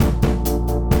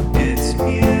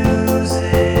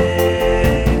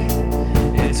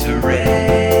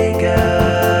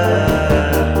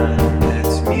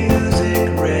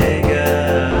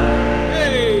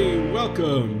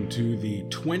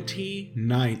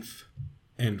29th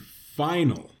and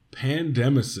final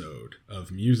Pandemisode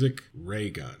of Music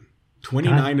Raygun.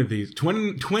 29 of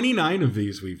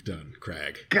these we've done,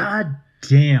 Craig. God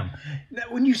damn. Now,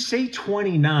 when you say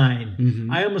 29,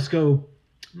 I almost go,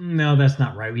 no, that's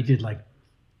not right. We did like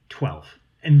 12.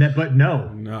 But no.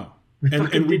 No.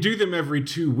 And we do them every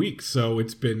 2 weeks, so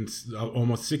it's been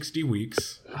almost 60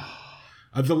 weeks.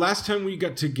 The last time we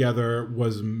got together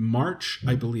was March,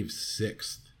 I believe,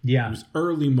 6th. Yeah. It was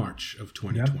early March of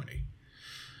 2020. Yep.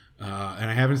 And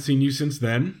I haven't seen you since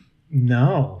then.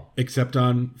 No. Except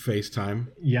on FaceTime,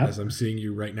 as I'm seeing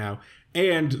you right now.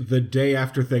 And the day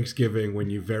after Thanksgiving when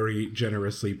you very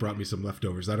generously brought me some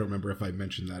leftovers. I don't remember if I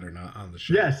mentioned that or not on the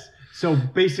show. Yes. So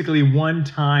basically one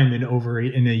time in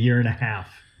a year and a half.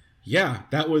 Yeah,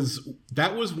 that was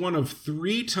one of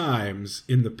 3 times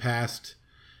in the past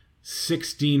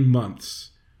 16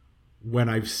 months when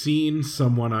I've seen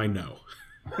someone I know.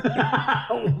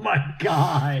 Oh my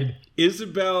God.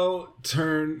 Isabel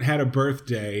had a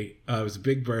birthday. It was a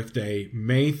big birthday,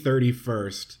 May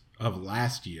 31st of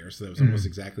last year. So that was almost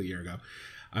exactly a year ago.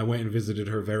 I went and visited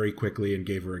her very quickly and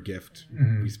gave her a gift.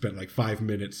 We spent like 5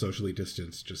 minutes socially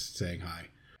distanced just saying hi.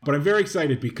 But I'm very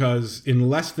excited because in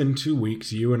less than 2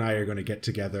 weeks, you and I are going to get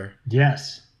together.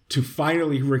 Yes. To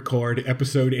finally record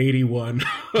episode 81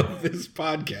 of this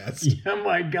podcast. Oh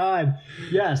my God.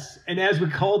 Yes. And as we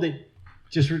called it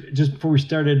just before we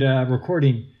started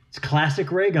recording, it's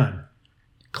Classic Raygun.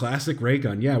 Classic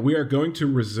Raygun. Yeah, we are going to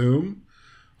resume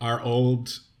our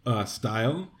old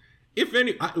style. If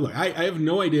any, I have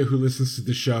no idea who listens to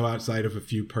the show outside of a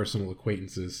few personal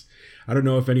acquaintances. I don't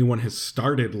know if anyone has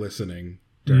started listening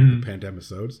during the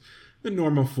Pandemisodes. The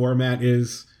normal format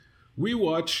is we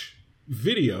watch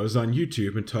videos on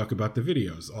YouTube and talk about the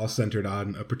videos, all centered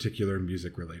on a particular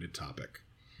music-related topic.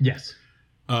 Yes.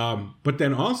 But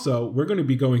then also, we're going to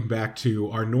be going back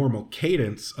to our normal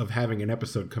cadence of having an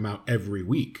episode come out every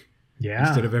week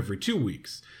instead of every 2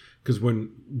 weeks. Because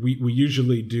when we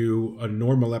usually do a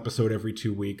normal episode every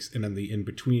 2 weeks, and then the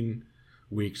in-between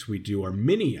weeks, we do our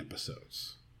mini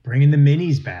episodes. Bringing the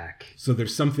minis back. So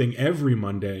there's something every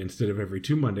Monday instead of every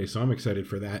 2 Mondays. So I'm excited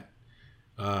for that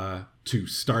to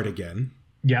start again.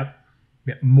 Yep.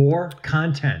 More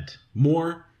content.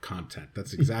 More content.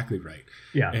 That's exactly right.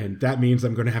 Yeah. And that means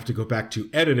I'm going to have to go back to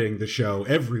editing the show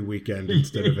every weekend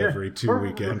instead of every 2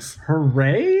 weekends.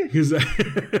 Hooray! Because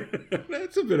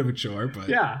that's a bit of a chore, but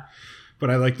but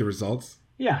I like the results.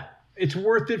 Yeah. It's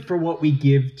worth it for what we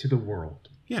give to the world.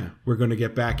 Yeah. We're going to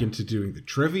get back into doing the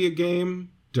trivia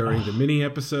game during the mini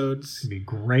episodes. It'd be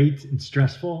great and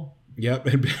stressful. Yep.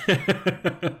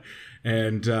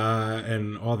 And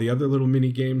all the other little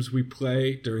mini games we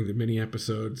play during the mini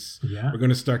episodes. Yeah. We're going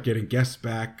to start getting guests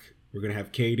back. We're going to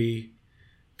have Katie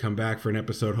come back for an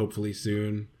episode hopefully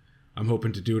soon. I'm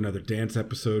hoping to do another dance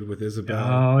episode with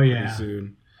Isabel pretty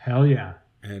soon. Hell yeah.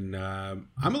 And I'm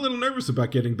a little nervous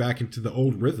about getting back into the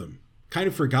old rhythm. Kind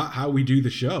of forgot how we do the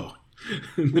show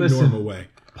in the normal way.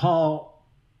 Paul,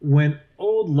 when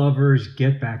old lovers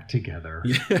get back together,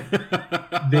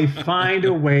 they find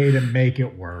a way to make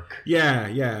it work. Yeah.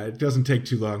 It doesn't take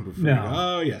too long before you go,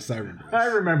 oh, yes, I remember this. I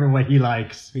remember what he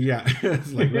likes. Yeah,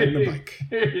 it's like riding a bike.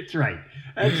 It's right.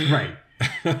 That's right.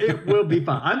 It will be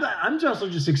fun. I'm also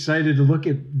just excited to look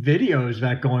at videos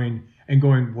back going,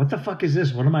 what the fuck is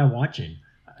this? What am I watching?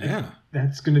 Yeah.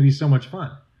 That's going to be so much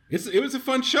fun. It was a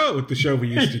fun show, the show we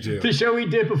used to do. The show we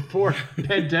did before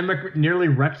pandemic nearly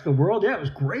wrecked the world. Yeah, it was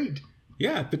great.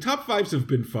 Yeah, the top fives have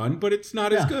been fun, but it's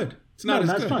not as good. It's not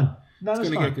as good. Fun. Not it's as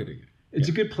going fun. to get good again. It's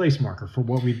a good place marker for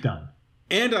what we've done.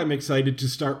 And I'm excited to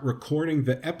start recording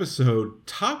the episode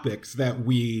topics that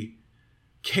we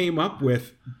came up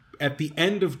with at the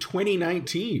end of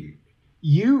 2019.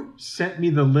 You sent me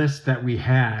the list that we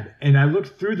had, and I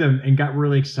looked through them and got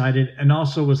really excited, and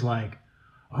also was like,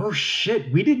 oh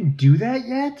shit, we didn't do that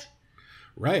yet?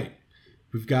 Right.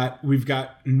 We've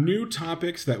got new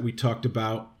topics that we talked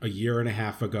about a year and a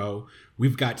half ago.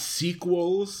 We've got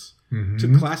sequels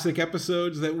to classic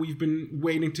episodes that we've been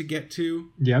waiting to get to.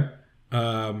 Yep.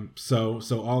 So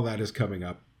all that is coming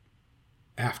up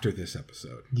after this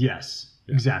episode. Yes,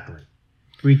 exactly.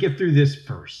 We get through this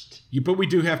first. But we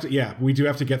do have to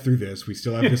get through this. We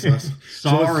still have this lesson.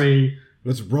 Sorry. So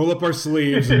let's roll up our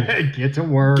sleeves and get to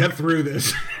work. Get through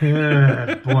this.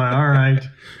 Boy, all right.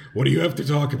 What do you have to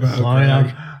talk about?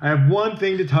 I have one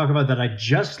thing to talk about that I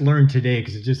just learned today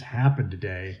because it just happened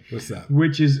today. What's that?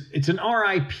 Which is, it's an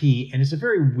RIP, and it's a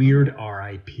very weird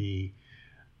RIP. If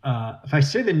I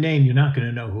say the name, you're not going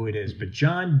to know who it is, but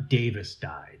John Davis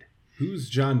died. Who's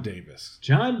John Davis?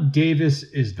 John Davis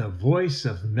is the voice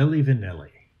of Milli Vanilli.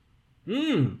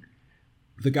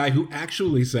 The guy who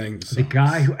actually sang the songs. The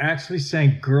guy who actually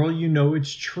sang "Girl, You Know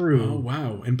It's True." Oh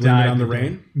wow! And Blame It on the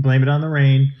Rain. Blame It on the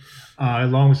Rain,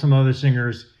 along with some other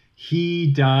singers.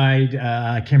 He died.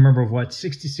 I can't remember what.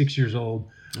 66 years old.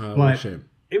 What a but shame.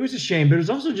 it was a shame. But it was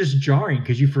also just jarring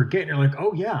because you forget. And you're like,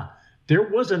 oh yeah, there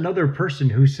was another person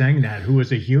who sang that, who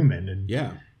was a human and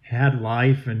had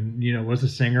life, and was a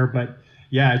singer. But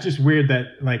yeah, it's just weird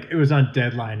that like it was on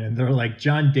Deadline, and they're like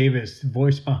John Davis,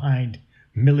 voice behind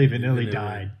Milli Vanilli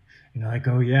died. Like,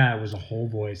 oh yeah, it was a whole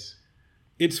voice.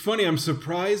 It's funny. I'm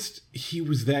surprised he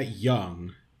was that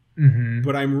young,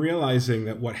 but I'm realizing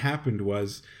that what happened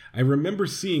was I remember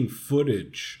seeing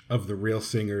footage of the real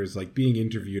singers like being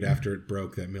interviewed after it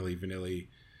broke that Milli Vanilli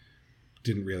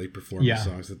didn't really perform the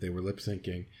songs that they were lip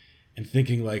syncing, and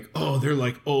thinking like, oh, they're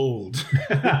like old,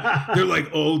 they're like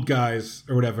old guys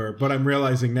or whatever. But I'm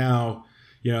realizing now,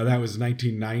 that was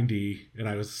 1990, and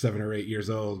I was 7 or 8 years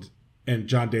old. And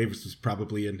John Davis was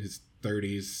probably in his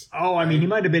 30s. Oh, I mean, he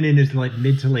might have been in his like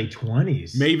mid to late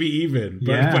 20s. Maybe even.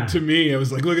 But to me, I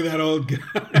was like, look at that old guy.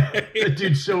 That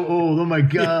dude's so old. Oh my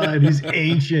God. He's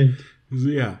ancient.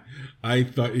 Yeah. I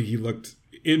thought he looked,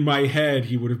 in my head,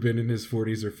 he would have been in his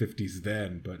 40s or 50s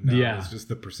then. But no, it's just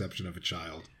the perception of a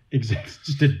child. Exactly.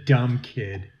 Just a dumb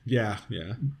kid. Yeah.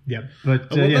 Yep. But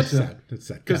that's sad. That's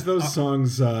sad. Because those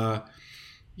songs,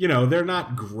 they're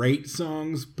not great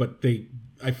songs, but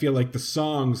I feel like the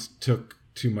songs took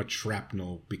too much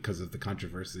shrapnel because of the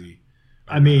controversy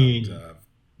around,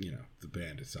 the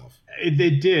band itself.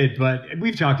 They did, but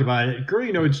we've talked about it. Girl,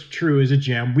 You Know It's True is a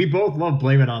gem. We both love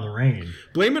Blame It on the Rain.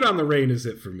 Blame It on the Rain is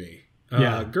it for me.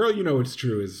 Girl, You Know It's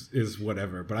True is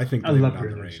whatever, but I think Blame It on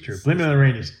the Rain is Blame It on the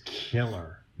Rain is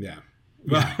killer. Yeah.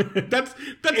 Well, that's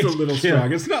a little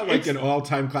strong. It's not like an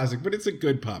all-time classic, but it's a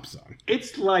good pop song.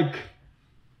 It's like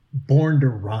Born to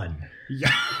Run.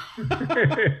 Yeah.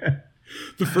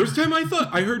 The first time I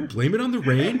heard Blame It on the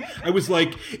Rain, I was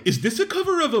like, is this a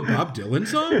cover of a Bob Dylan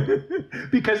song?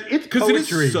 Because it's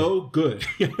poetry. It is so good.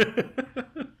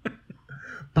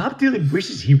 Bob Dylan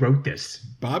wishes he wrote this.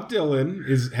 Bob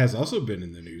Dylan has also been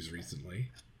in the news recently.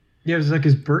 Yeah, it was like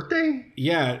his birthday?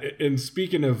 Yeah, and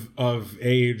speaking of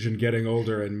age and getting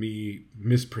older and me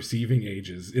misperceiving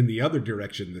ages in the other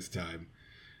direction this time,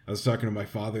 I was talking to my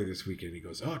father this weekend. He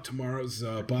goes, oh, tomorrow's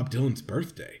Bob Dylan's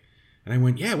birthday. And I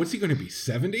went, yeah, what's he going to be,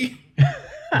 70?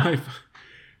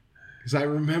 Because I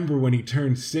remember when he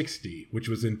turned 60, which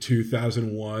was in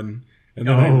 2001. And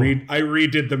then I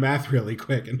redid the math really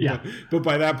quick. But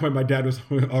by that point, my dad was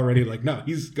already like, no,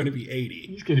 he's going to be 80.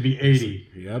 He's going to be 80.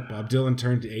 Yep, Bob Dylan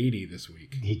turned 80 this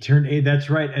week. He turned 80, that's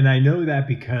right. And I know that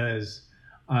because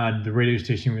on the radio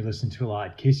station we listen to a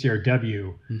lot,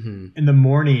 KCRW, in the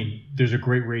morning, there's a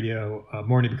great radio,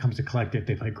 Morning Becomes a Collective.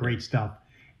 They play great stuff.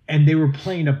 And they were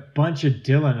playing a bunch of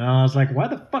Dylan. And I was like, why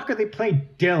the fuck are they playing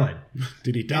Dylan?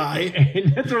 Did he die?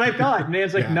 And that's what I thought. And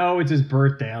it's like, no, it's his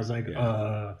birthday. I was like,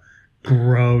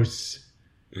 gross.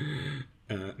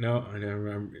 No, I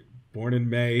never. Born in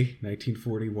May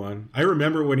 1941. I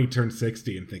remember when he turned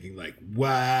 60 and thinking like,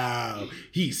 wow,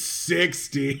 he's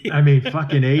 60. I mean,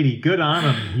 fucking 80. Good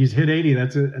on him. He's hit 80.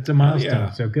 That's a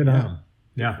milestone. So good on him.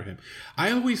 Yeah. For him.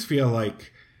 I always feel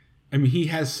like, I mean, he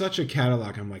has such a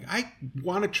catalog. I'm like, I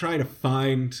want to try to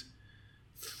find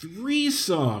 3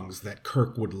 songs that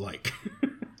Kirk would like.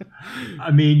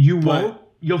 I mean, you won't.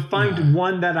 You'll find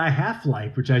one that I half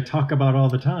like, which I talk about all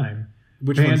the time.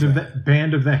 Which Band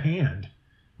of the Hand.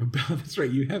 That's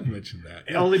right. You have mentioned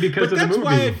that. Only because of the movie. That's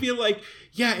why I feel like,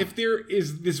 if there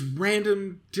is this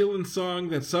random Dylan song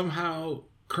that somehow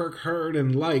Kirk heard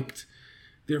and liked,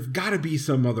 there've got to be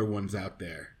some other ones out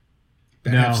there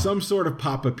that have some sort of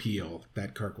pop appeal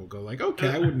that Kirk will go like, okay,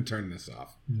 I wouldn't turn this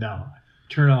off. No.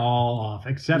 Turn it all off.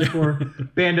 Except for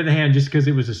Band of the Hand, just because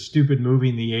it was a stupid movie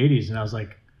in the 80s. And I was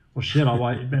like, well, shit, I'll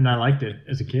watch it. And I liked it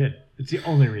as a kid. It's the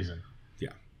only reason. Yeah.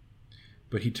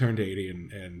 But he turned 80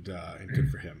 and good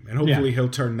for him. And hopefully he'll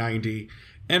turn 90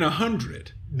 and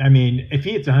 100. I mean, if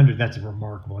he hits 100, that's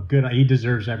remarkable. Good. He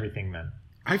deserves everything then.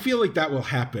 I feel like that will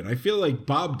happen. I feel like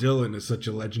Bob Dylan is such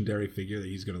a legendary figure that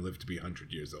he's going to live to be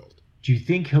 100 years old. Do you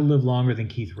think he'll live longer than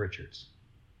Keith Richards?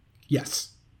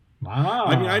 Yes. Wow.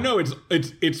 I mean, I know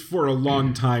it's for a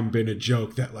long time been a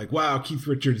joke that like, wow, Keith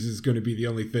Richards is going to be the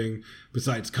only thing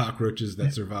besides cockroaches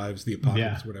that survives the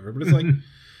apocalypse, whatever. But it's like,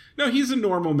 no, he's a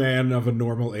normal man of a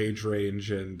normal age range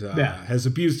and has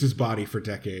abused his body for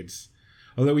decades.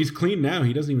 Although he's clean now,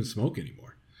 he doesn't even smoke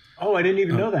anymore. Oh, I didn't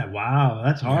even know that. Wow,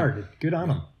 that's hard. Yeah. Good on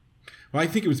him. Well, I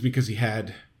think it was because he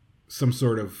had some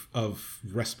sort of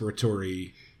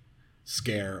respiratory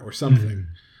scare or something.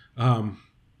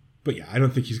 But yeah, I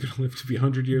don't think he's going to live to be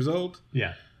 100 years old.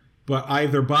 Yeah. But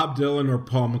either Bob Dylan or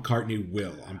Paul McCartney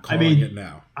will. I'm calling it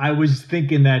now. I was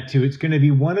thinking that too. It's going to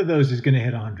be one of those is going to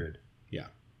hit 100. Yeah.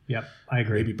 Yep, I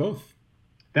agree. Maybe both.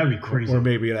 That would be crazy. Or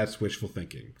maybe that's wishful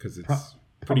thinking because it's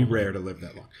pretty rare to live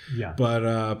that long. Yeah.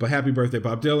 But happy birthday,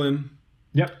 Bob Dylan.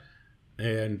 Yep.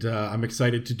 And I'm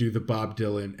excited to do the Bob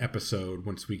Dylan episode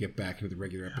once we get back into the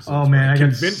regular episodes. Oh man, I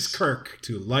convince Kirk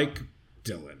to like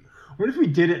Dylan. What if we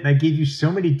did it and I gave you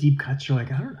so many deep cuts? You're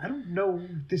like, I don't know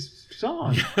this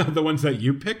song. The ones that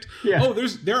you picked. Yeah. Oh,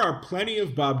 there are plenty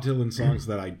of Bob Dylan songs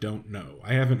that I don't know.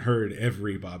 I haven't heard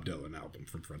every Bob Dylan album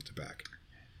from front to back.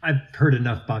 I've heard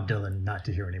enough Bob Dylan not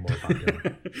to hear any more Bob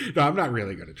Dylan. No, I'm not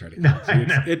really going to try to. No,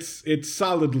 it's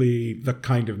solidly the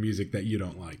kind of music that you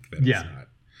don't like. That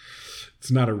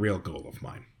it's not a real goal of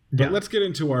mine. But let's get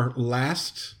into our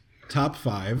last top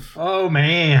 5. Oh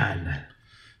man,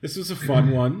 this was a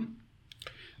fun one.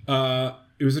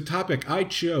 It was a topic I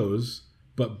chose,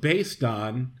 but based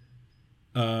on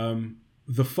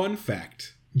the fun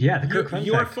fact. Yeah, the Kirk fun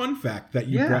your fact. Fun fact that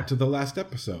you brought to the last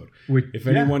episode. If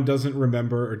anyone anyone doesn't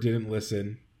remember or didn't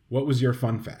listen, what was your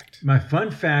fun fact? My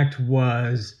fun fact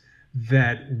was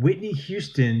that Whitney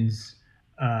Houston's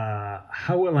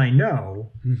How Will I Know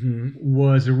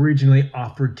was originally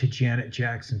offered to Janet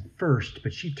Jackson first,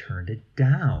 but she turned it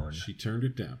down.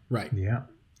 Right. Yeah.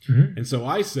 And so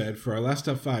I said, for our last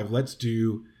top 5, let's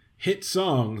do hit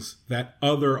songs that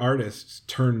other artists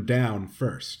turned down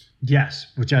first.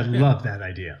 Yes, which I love that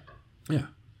idea. Yeah.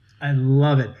 I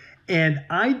love it. And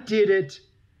I did it.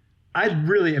 I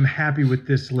really am happy with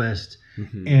this list.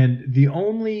 And the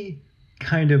only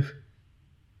kind of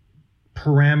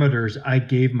parameters I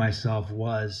gave myself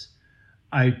was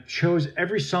I chose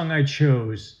every song I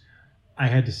chose. I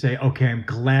had to say, okay, I'm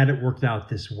glad it worked out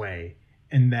this way.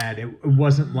 And that it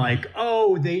wasn't like,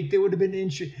 oh, they would have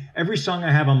been every song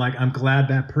I have, I'm like, I'm glad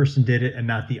that person did it and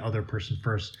not the other person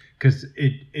first, because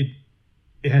it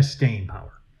has staying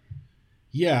power.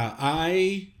 Yeah,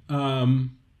 I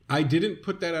didn't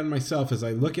put that on myself. As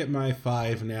I look at my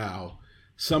 5 now,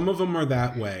 some of them are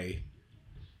that way.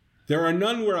 There are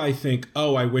none where I think,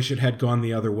 oh, I wish it had gone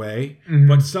the other way.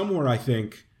 But some where I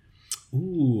think,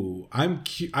 ooh,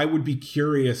 I would be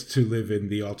curious to live in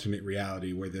the alternate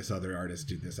reality where this other artist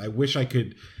did this. I wish I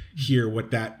could hear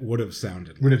what that would have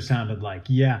sounded like.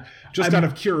 Yeah. Just out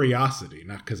of curiosity,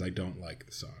 not because I don't like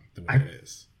the song the way it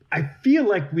is. I feel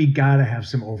like we got to have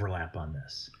some overlap on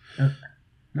this.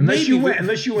 Unless you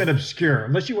went obscure,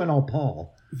 unless you went all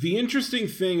Paul. The interesting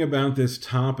thing about this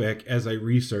topic, as I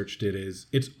researched it, is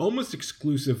it's almost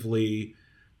exclusively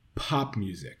pop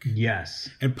music. Yes.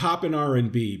 And pop and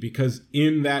R&B, because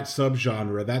in that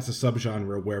subgenre, that's a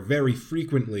subgenre where very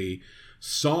frequently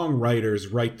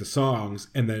songwriters write the songs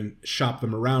and then shop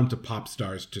them around to pop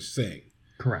stars to sing.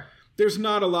 Correct. There's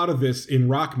not a lot of this in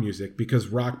rock music because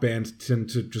rock bands tend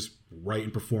to just write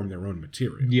and perform their own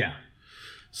material. Yeah.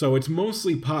 So it's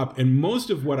mostly pop, and most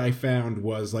of what I found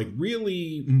was like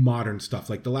really modern stuff,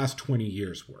 like the last 20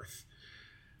 years worth.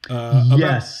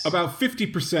 Yes. About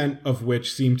 50% of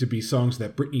which seem to be songs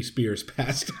that Britney Spears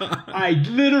passed on. I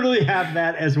literally have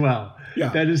that as well. Yeah.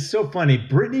 That is so funny.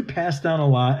 Britney passed on a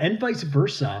lot, and vice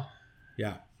versa.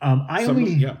 Yeah.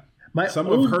 Some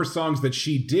of her songs that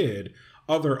she did,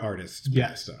 other artists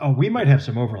passed on. Oh, we might have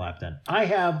some overlap then. I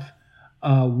have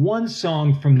one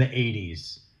song from the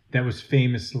 80s that was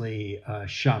famously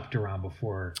shopped around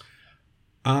before.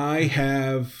 I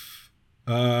have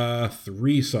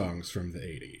 3 songs from the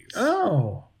 80s.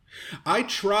 Oh. I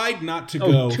tried not to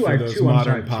go for those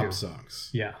modern pop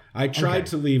songs. Yeah. I tried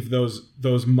to leave those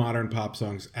modern pop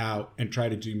songs out and try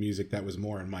to do music that was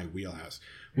more in my wheelhouse,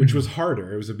 which was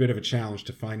harder. It was a bit of a challenge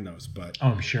to find those, but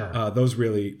I'm sure. Those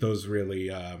really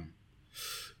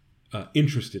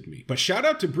interested me. But shout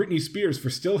out to Britney Spears for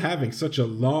still having such a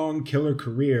long killer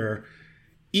career,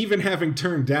 even having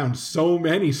turned down so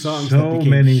many songs that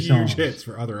became huge hits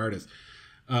for other artists.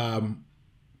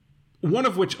 One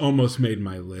of which almost made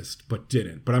my list, but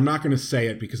didn't. But I'm not going to say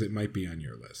it because it might be on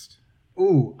your list.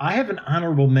 Ooh, I have an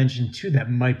honorable mention too that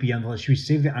might be on the list. Should we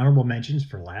save the honorable mentions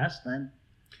for last then?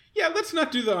 Yeah, let's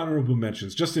not do the honorable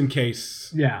mentions, just in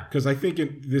case. Yeah. Because I think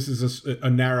this is a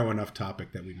narrow enough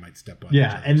topic that we might step on.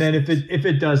 Yeah, and then if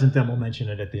it doesn't, then we'll mention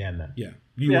it at the end then. Yeah.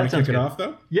 You want to kick it off,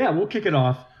 though? Yeah, we'll kick it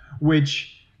off,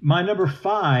 which my number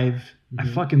 5, I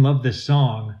fucking love this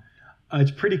song.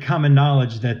 It's pretty common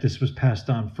knowledge that this was passed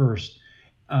on first.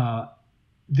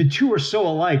 The two are so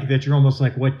alike that you're almost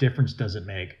like, what difference does it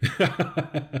make?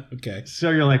 Okay. So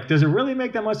you're like, does it really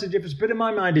make that much of a difference? But in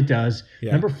my mind, it does.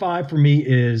 Yeah. Number 5 for me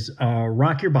is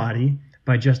Rock Your Body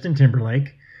by Justin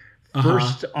Timberlake.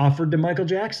 First offered to Michael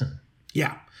Jackson.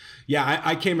 Yeah. Yeah,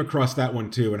 I came across that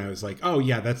one too, and I was like, oh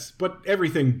yeah, that's what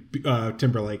everything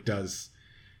Timberlake does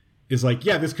is like,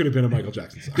 yeah, this could have been a Michael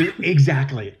Jackson song.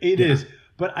 Exactly. It is.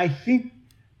 But I think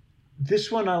this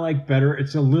one I like better.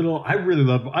 It's a little,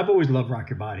 I've always loved Rock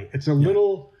Your Body. It's a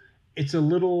little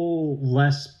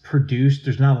less produced.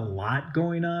 There's not a lot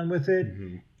going on with it.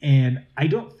 Mm-hmm. And I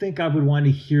don't think I would want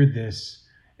to hear this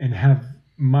and have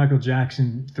Michael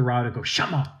Jackson throughout it go,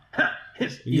 Shama.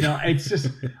 You know, it's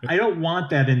just, I don't want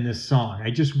that in this song.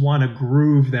 I just want a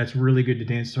groove that's really good to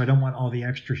dance to. I don't want all the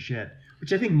extra shit,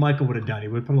 which I think Michael would have done. He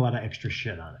would put a lot of extra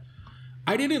shit on it.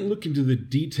 I didn't look into the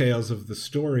details of the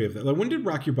story of that. Like, when did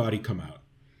Rock Your Body come out?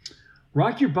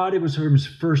 Rock Your Body was from his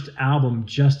first album,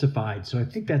 Justified. So I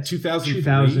think that's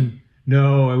 2000.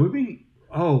 No, it would be,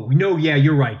 no, yeah,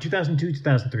 you're right. 2002,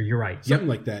 2003, you're right. Something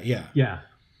like that, yeah. Yeah.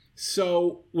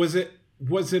 So was it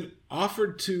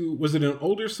offered to, was it an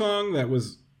older song that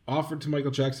was offered to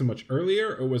Michael Jackson much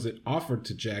earlier, or was it offered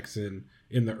to Jackson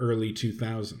in the early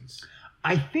 2000s?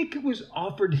 I think it was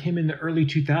offered him in the early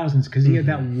 2000s because he had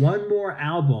that one more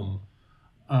album,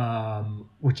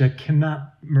 which I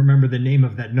cannot remember the name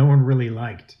of, that no one really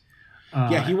liked.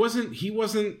 Yeah, he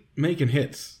wasn't making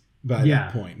hits by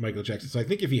that point, Michael Jackson. So I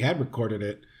think if he had recorded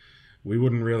it, we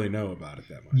wouldn't really know about it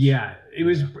that much. Yeah, it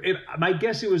was. My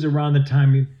guess it was around the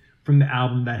time from the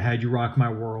album that had You Rock My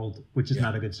World, which is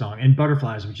not a good song, and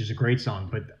Butterflies, which is a great song.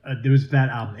 But there was that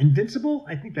album, Invincible.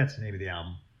 I think that's the name of the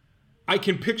album. I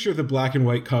can picture the black and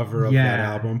white cover of that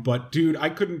album, but dude, I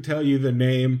couldn't tell you the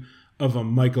name of a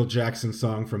Michael Jackson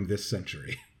song from this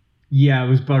century. Yeah, it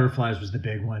was Butterflies was the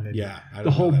big one. And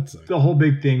the whole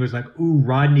big thing was like, ooh,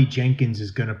 Rodney Jenkins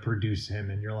is going to produce him,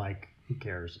 and you're like, who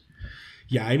cares?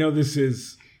 Yeah, I know this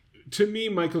is, to me,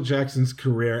 Michael Jackson's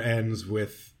career ends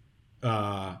with,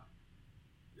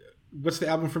 what's the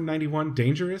album from 91?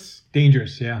 Dangerous,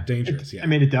 yeah. Dangerous, yeah. I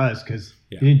mean, it does, because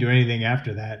he didn't do anything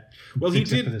after that. Well, he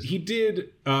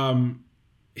did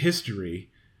History,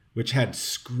 which had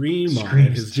Scream on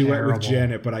it, his duet with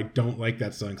Janet, but I don't like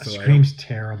that song. So Scream's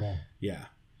terrible. Yeah.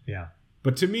 Yeah.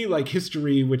 But to me, like,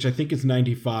 History, which I think is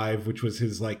 95, which was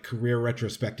his like career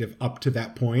retrospective up to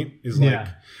that point, is like,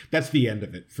 that's the end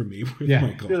of it for me with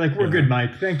Michael. They're like, we're good,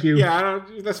 Mike. Thank you. Yeah,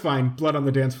 that's fine. Blood on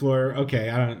the dance floor. Okay,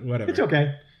 whatever. It's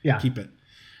okay. Yeah. Keep it.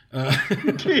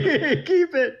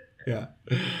 Keep it. Yeah.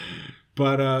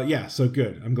 But so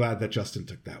good. I'm glad that Justin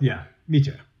took that one. Yeah, me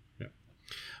too.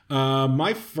 Yeah.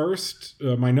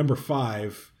 My number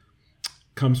 5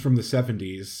 comes from the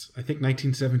 70s. I think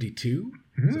 1972.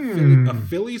 It's a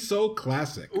Philly soul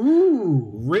classic.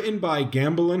 Ooh. Written by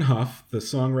Gamble and Huff, the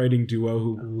songwriting duo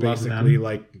who basically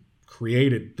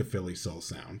created the Philly soul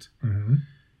sound. Mm-hmm.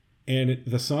 And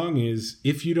the song is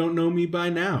 "If You Don't Know Me By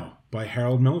Now" by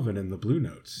Harold Melvin and the Blue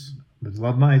Notes.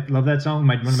 Love that song.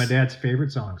 One of my dad's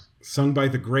favorite songs. Sung by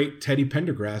the great Teddy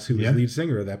Pendergrass, who was lead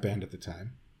singer of that band at the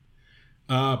time.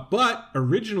 But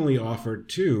originally offered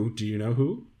to, do you know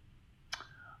who?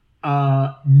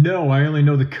 No, I only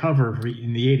know the cover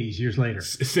in the 80s, years later.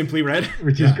 Simply Red?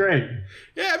 Which is great.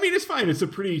 Yeah, I mean, it's fine. It's a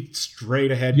pretty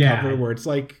straight ahead cover where it's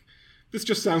like, this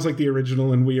just sounds like the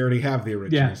original and we already have the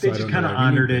original. Yeah, they just kind of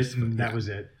honored it and that was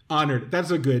it. Honored.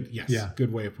 That's a good,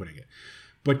 good way of putting it.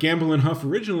 But Gamble and Huff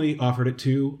originally offered it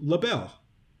to LaBelle.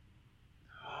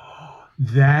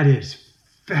 That is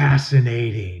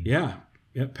fascinating. Yeah.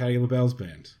 Yep, Patti LaBelle's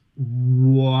band.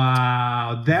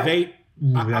 Wow. That'd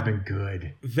been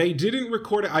good. They didn't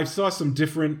record it. I saw some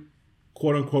different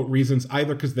quote-unquote reasons,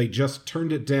 either because they just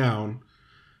turned it down,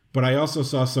 but I also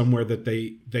saw somewhere that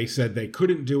they said they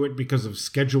couldn't do it because of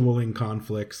scheduling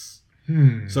conflicts.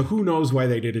 So who knows why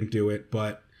they didn't do it,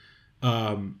 but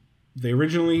they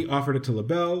originally offered it to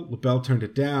LaBelle. LaBelle turned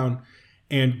it down.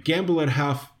 And Gamble and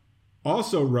Huff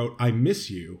also wrote I Miss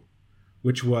You,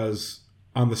 which was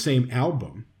on the same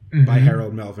album by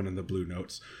Harold Melvin and the Blue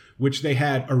Notes, which they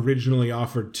had originally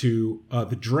offered to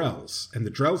the Drells. And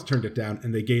the Drells turned it down,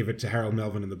 and they gave it to Harold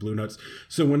Melvin and the Blue Notes.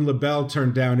 So when LaBelle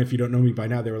turned down If You Don't Know Me By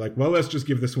Now, they were like, well, let's just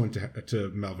give this one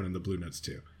to Melvin and the Blue Notes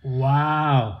too.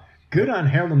 Wow. Good on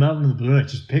Harold Melvin and the Blue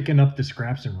Notes, just picking up the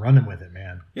scraps and running with it,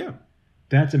 man. Yeah.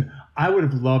 I would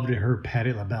have loved to hear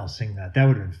Patti LaBelle sing that. That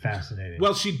would have been fascinating.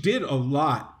 Well, she did a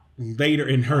lot later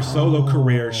in her solo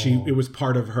career. It was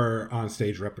part of her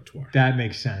onstage repertoire. That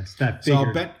makes sense.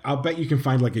 So I'll bet you can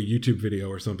find like a YouTube video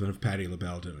or something of Patti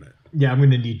LaBelle doing it. Yeah, I'm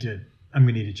gonna need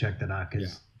to check that out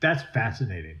because that's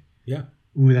fascinating. Yeah.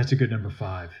 Ooh, that's a good number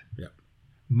 5. Yeah.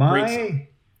 My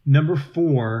number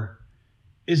 4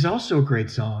 is also a great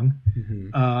song.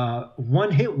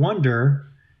 One hit wonder.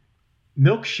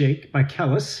 Milkshake by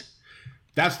Kellis.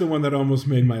 That's the one that almost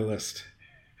made my list.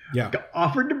 Yeah.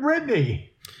 Offered to Britney.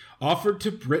 offered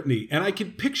to Britney. And I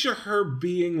can picture her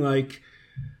being like,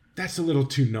 that's a little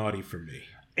too naughty for me.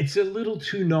 It's a little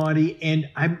too naughty. And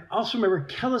I also remember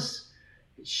Kellis,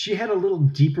 she had a little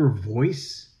deeper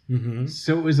voice. Mm-hmm.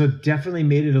 So it was definitely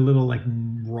made it a little like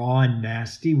raw and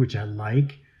nasty, which I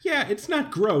like. Yeah, it's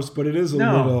not gross, but it is a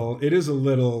little,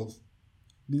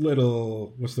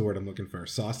 what's the word I'm looking for?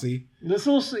 Saucy? This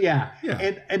also, yeah.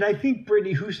 And I think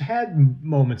Britney, who's had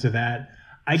moments of that,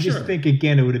 I just think,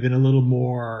 again, it would have been a little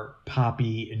more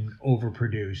poppy and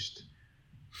overproduced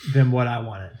than what I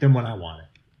wanted.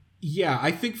 Yeah,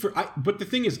 I think but the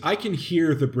thing is, I can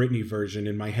hear the Britney version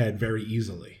in my head very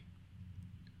easily.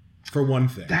 For one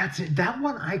thing. That's it. That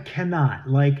one I cannot.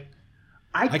 Like,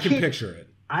 I can picture it.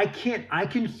 I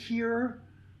can hear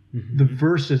the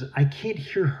verses. I can't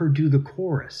hear her do the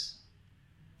chorus.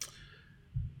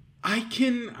 I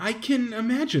can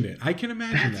imagine it. I can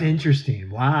imagine That's interesting.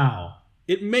 Wow.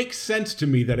 It makes sense to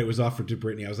me that it was offered to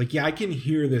Britney. I was like, yeah, I can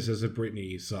hear this as a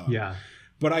Britney song. Yeah.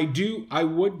 But I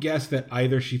would guess that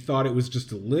either she thought it was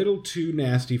just a little too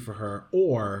nasty for her,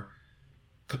 or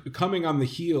coming on the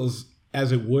heels,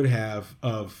 as it would have,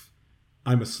 of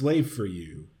I'm a Slave for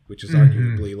You, which is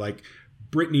arguably like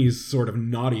Britney's sort of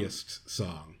naughtiest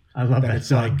song. I love that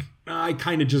song. Like, I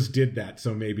kind of just did that,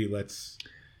 so maybe let's...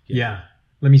 Yeah,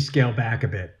 let me scale back a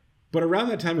bit. But around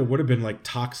that time, it would have been like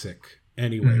Toxic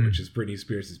anyway, which is Britney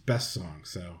Spears' best song,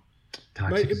 so...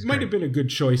 It might have been a good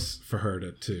choice for her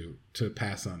to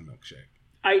pass on Milkshake.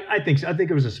 I think so. I think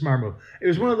it was a smart move. It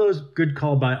was one of those good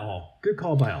call by all. Good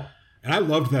call by all. And I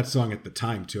loved that song at the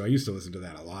time, too. I used to listen to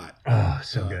that a lot. Oh,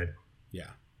 so good.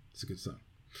 Yeah, it's a good song.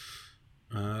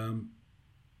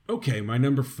 Okay, my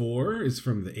number 4 is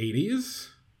from the 80s.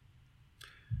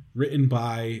 Written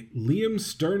by Liam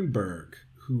Sternberg,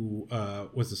 who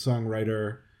was a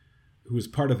songwriter who was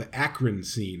part of the Akron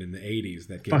scene in the 80s.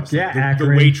 That gave us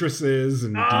the Waitresses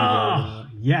and Diva.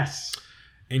 Yes.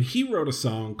 And he wrote a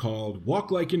song called Walk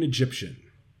Like an Egyptian.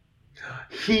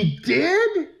 He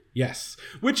did? Yes.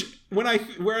 Which, where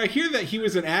I hear that he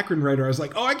was an Akron writer, I was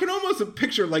like, oh, I can almost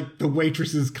picture like the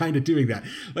Waitresses kind of doing that.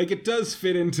 Like, it does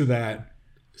fit into that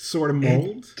sort of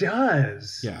mold. It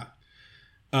does. Yeah.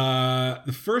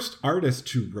 The first artist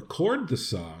to record the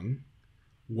song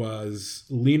was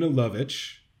Lena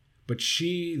Lovitch, but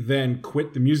she then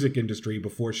quit the music industry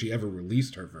before she ever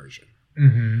released her version.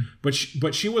 Mm-hmm.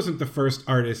 But she wasn't the first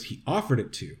artist he offered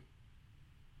it to.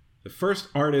 The first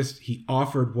artist he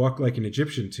offered Walk Like an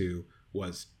Egyptian to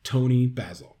was Toni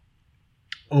Basil.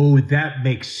 Oh, that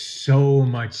makes so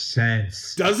much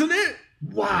sense. Doesn't it?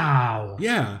 Wow.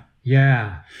 Yeah.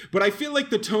 Yeah. But I feel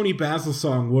like the Toni Basil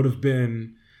song would have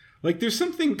been... Like, there's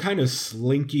something kind of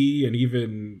slinky and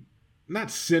even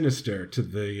not sinister to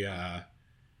the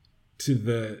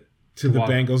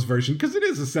Bangles version, because it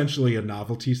is essentially a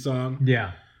novelty song.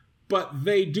 Yeah. But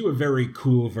they do a very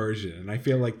cool version, and I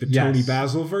feel like the Toni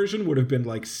Basil version would have been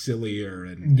like sillier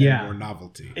and more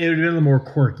novelty. It would have been a little more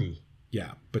quirky.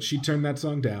 Yeah, but she turned that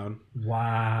song down.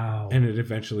 Wow. And it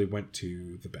eventually went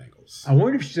to the Bangles. I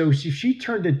wonder if she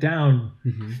turned it down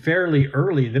fairly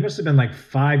early. There must have been like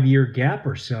 5-year gap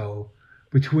or so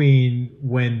between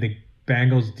when the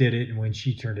Bangles did it and when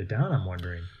she turned it down, I'm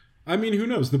wondering. I mean, who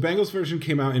knows? The Bangles version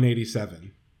came out in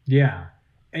 87. Yeah.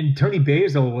 And Toni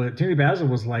Basil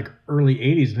was like early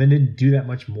 80s and then didn't do that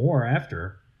much more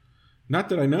after. Not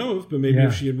that I know of, but maybe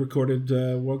if she had recorded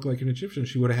Walk Like an Egyptian,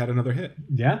 she would have had another hit.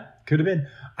 Yeah, could have been.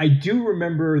 I do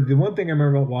remember, the one thing I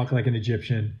remember about Walk Like an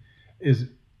Egyptian is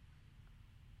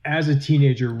as a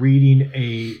teenager reading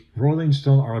a Rolling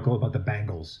Stone article about the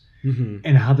Bangles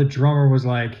and how the drummer was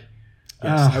like...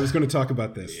 Yes, I was going to talk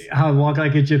about this. How Walk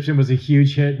Like an Egyptian was a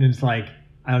huge hit, and it's like,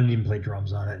 I don't even play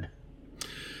drums on it.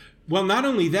 Well, not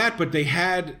only that, but they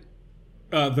had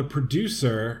the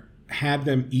producer had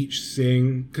them each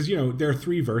sing, because, you know, there are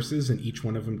 3 verses and each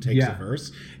one of them takes a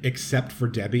verse, except for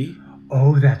Debbie.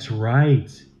 Oh, that's right.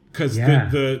 Because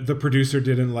the producer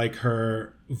didn't like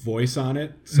her voice on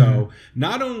it. So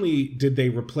not only did they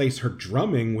replace her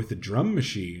drumming with a drum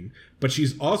machine, but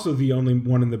she's also the only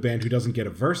one in the band who doesn't get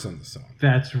a verse on the song.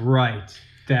 That's right.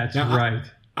 That's right.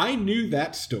 I knew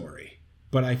that story,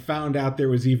 but I found out there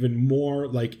was even more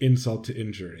like insult to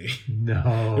injury.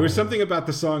 No. There was something about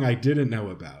the song I didn't know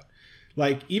about.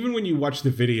 Like, even when you watch the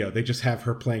video, they just have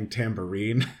her playing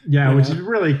tambourine. Yeah, which is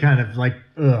really kind of like,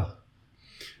 ugh.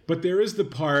 But there is the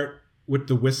part with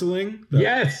the whistling.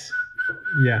 Yes.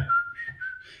 Yeah.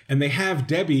 And they have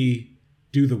Debbie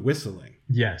do the whistling.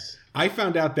 Yes. I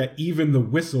found out that even the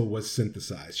whistle was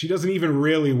synthesized. She doesn't even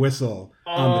really whistle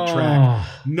on the track.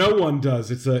 No one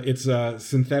does. It's a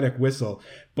synthetic whistle.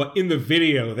 But in the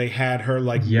video, they had her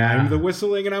like mime the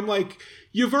whistling, and I'm like,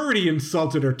 you've already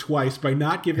insulted her twice by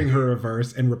not giving her a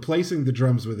verse and replacing the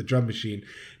drums with a drum machine.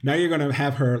 Now you're going to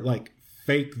have her like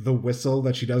fake the whistle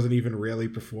that she doesn't even really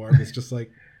perform. It's just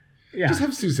like, just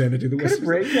have Susanna do the whistle.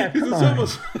 Come on.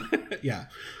 Almost, yeah.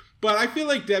 But I feel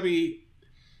like Debbie,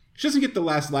 she doesn't get the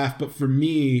last laugh, but for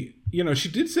me, you know, she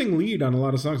did sing lead on a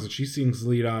lot of songs, and she sings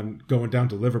lead on Going Down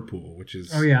to Liverpool, which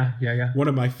is one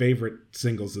of my favorite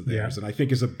singles of theirs, and I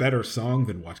think is a better song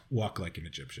than Walk Like an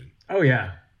Egyptian. Oh,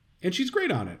 yeah. And she's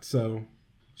great on it, so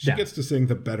she gets to sing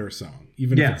the better song,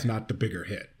 even if it's not the bigger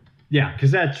hit. Yeah,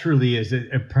 because that truly is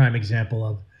a prime example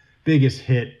of biggest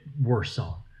hit, worst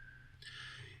song.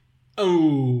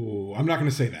 Oh, I'm not going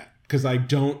to say that, because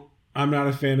I'm not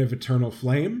a fan of Eternal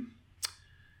Flame.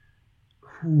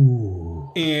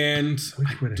 Ooh. And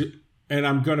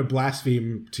I'm going to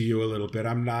blaspheme to you a little bit.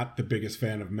 I'm not the biggest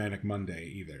fan of Manic Monday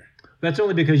either. That's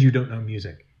only because you don't know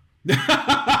music.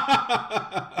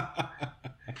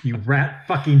 You rat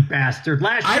fucking bastard.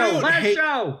 Last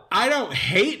show. I don't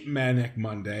hate Manic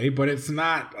Monday, but it's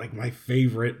not like my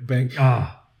favorite bang.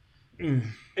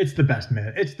 It's the best,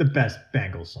 man. It's the best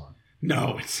Bangles song.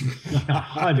 No, it's not.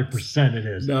 100% it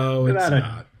is. No, without it's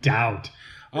not. A doubt.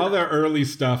 All their early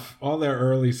stuff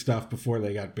before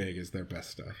they got big is their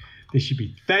best stuff. They should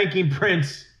be thanking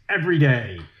Prince every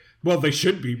day. Well, they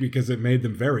should be, because it made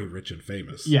them very rich and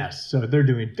famous. Yes, so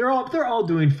they're all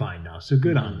doing fine now. So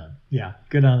good on them. Yeah,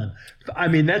 good on them. I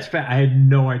mean, that's I had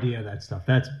no idea that stuff.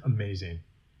 That's amazing.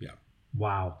 Yeah.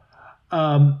 Wow.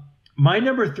 My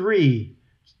number 3,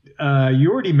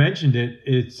 you already mentioned it.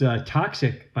 It's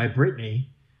 "Toxic" by Britney.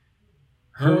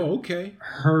 Okay.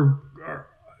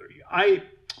 I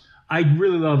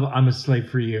really love "I'm a Slave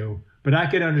for You," but I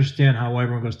could understand how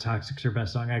everyone goes "Toxic's" her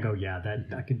best song. I go, yeah,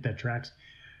 that tracks.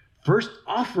 First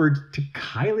offered to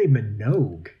Kylie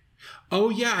Minogue.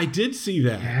 Oh yeah, I did see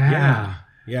that. Yeah.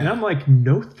 And I'm like,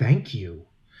 no, thank you.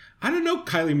 I don't know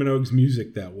Kylie Minogue's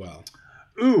music that well.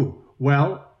 Ooh,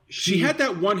 well, she had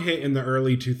that one hit in the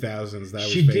early 2000s that I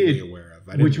was vaguely aware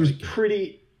of, which was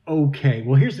pretty okay.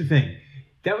 Well, here's the thing.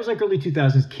 That was like early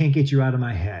 2000s, Can't Get You Out of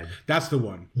My Head. That's the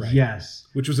one, right? Yes.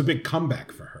 Which was a big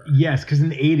comeback for her. Yes, because in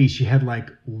the 80s, she had like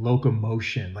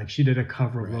Locomotion. Like she did a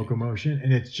cover of Locomotion,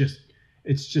 and it's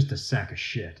just a sack of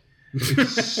shit.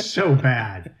 It's so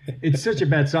bad. It's such a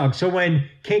bad song. So when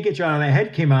Can't Get You Out of My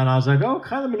Head came out, I was like, oh,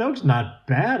 Kylie Minogue's not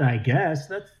bad, I guess.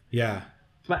 Yeah.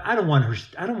 But I don't want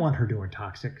her doing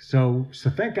Toxic. So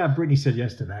thank God Britney said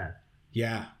yes to that.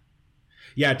 Yeah.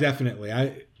 Yeah, definitely.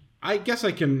 I guess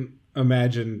I can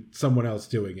imagine someone else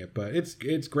doing it, but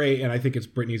it's great, and I think it's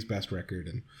Britney's best record,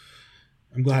 and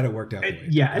I'm glad it worked out the way.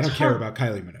 Yeah, I don't care about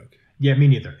Kylie Minogue. Yeah, me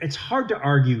neither. It's hard to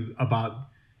argue about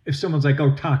if someone's like,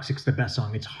 "Oh, Toxic's the best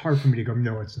song." It's hard for me to go,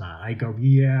 "No, it's not." I go,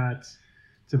 "Yeah, it's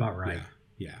about right."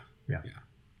 Yeah.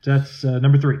 So that's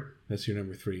number 3. That's your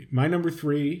number 3. My number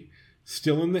 3,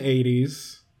 still in the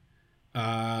 80s.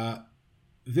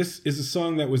 This is a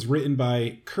song that was written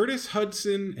by Curtis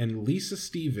Hudson and Lisa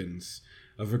Stevens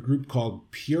of a group called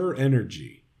Pure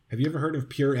Energy. Have you ever heard of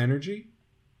Pure Energy?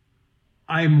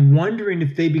 I'm wondering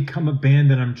if they become a band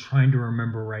that I'm trying to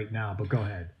remember right now, but go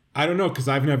ahead. I don't know, because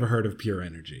I've never heard of Pure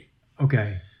Energy.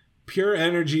 Okay. Pure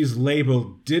Energy's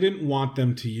label didn't want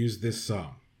them to use this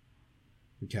song.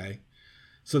 Okay?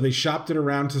 So they shopped it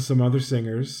around to some other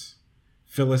singers.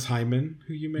 Phyllis Hyman,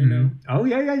 who you may know. Oh,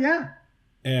 yeah.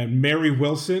 And Mary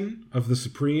Wilson of the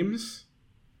Supremes.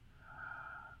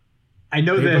 I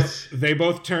know this. They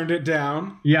both turned it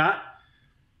down. Yeah.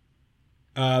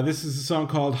 This is a song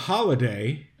called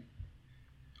Holiday,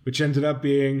 which ended up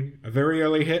being a very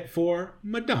early hit for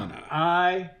Madonna.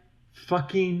 I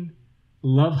fucking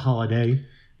love Holiday.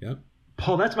 Yep.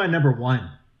 Paul, that's my number 1.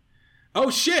 Oh,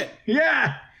 shit.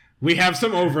 Yeah. We have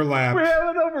some overlap. We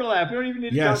have an overlap. We don't even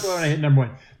need to talk about when I hit number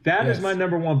 1. That is my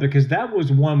number 1, because that was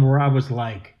one where I was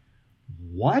like,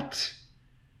 what?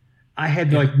 I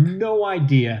had like no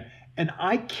idea. And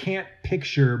I can't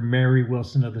picture Mary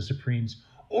Wilson of the Supremes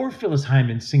or Phyllis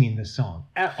Hyman singing this song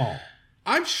at all.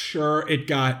 I'm sure it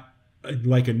got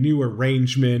like a new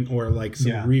arrangement or like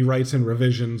some rewrites and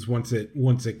revisions once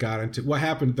it got into what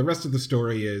happened. The rest of the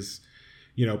story is,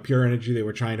 Pure Energy. They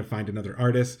were trying to find another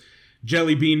artist.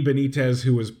 Jelly Bean Benitez,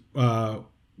 who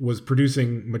was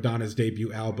producing Madonna's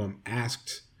debut album,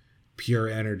 asked Pure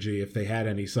Energy if they had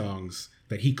any songs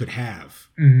that he could have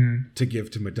to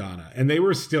give to Madonna, and they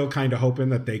were still kind of hoping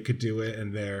that they could do it,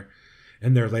 and their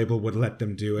label would let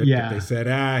them do it. Yeah. But they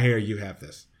said, here, you have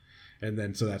this. And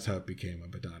then so that's how it became a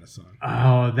Madonna song.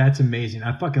 Oh, that's amazing.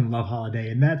 I fucking love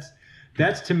Holiday. And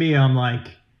that's to me, I'm like,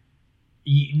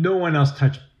 no one else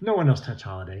touched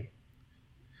Holiday.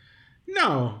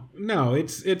 No,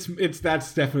 it's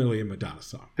that's definitely a Madonna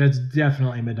song. That's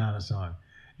definitely a Madonna song.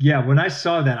 Yeah, when I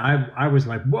saw that, I was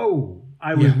like, whoa.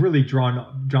 I was really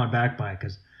drawn back by it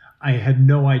because I had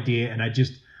no idea, and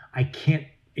I can't.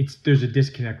 There's a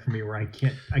disconnect for me where I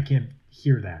can't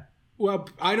hear that. Well,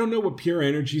 I don't know what Pure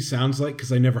Energy sounds like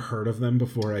because I never heard of them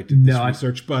before I did this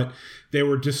research, but they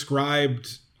were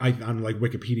described on like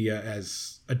Wikipedia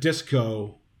as a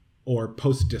disco or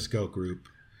post-disco group.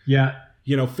 Yeah.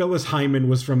 You know, Phyllis Hyman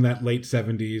was from that late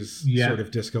 70s sort of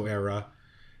disco era.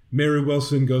 Mary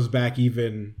Wilson goes back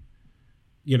even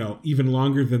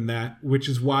longer than that, which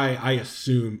is why I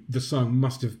assume the song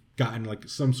must have gotten like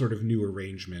some sort of new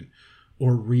arrangement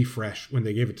or refresh when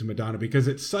they gave it to Madonna, because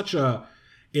it's such a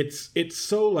it's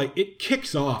so like it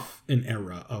kicks off an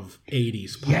era of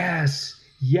 80s pop.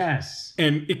 Yes.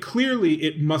 And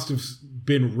it must have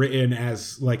been written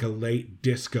as like a late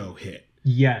disco hit.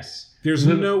 Yes. There's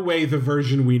no way the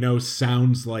version we know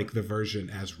sounds like the version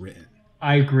as written.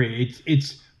 I agree.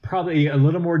 It's probably a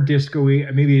little more disco-y,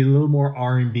 maybe a little more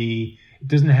R&B. It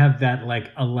doesn't have that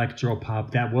like electro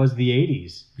pop that was the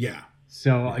 80s. Yeah.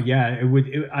 So I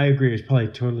agree. It's probably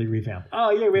totally revamped.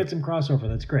 Oh yeah, we had some crossover.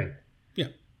 That's great.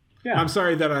 Yeah. I'm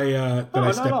sorry that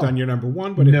I stepped on your number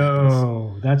one, but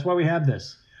that's why we have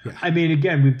this. Yeah. I mean,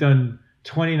 again, we've done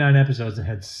 29 episodes and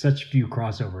had such few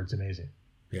crossover. It's amazing.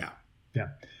 Yeah.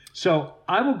 So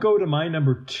I will go to my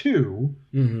number 2,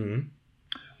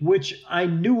 which I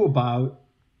knew about.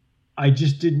 I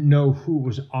just didn't know who it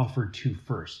was offered to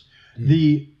first.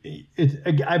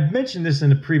 I've mentioned this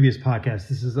in a previous podcast.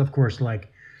 This is, of course,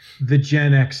 like the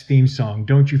Gen X theme song,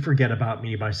 "Don't You Forget About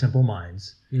Me" by Simple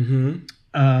Minds.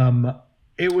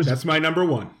 That's my number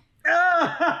 1.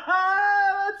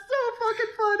 That's so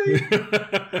fucking funny.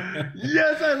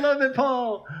 Yes, I love it,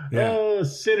 Paul. Yeah. Oh,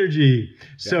 synergy.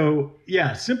 So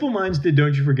Simple Minds did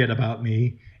 "Don't You Forget About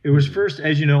Me." It was first,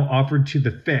 as you know, offered to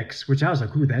The Fix, which I was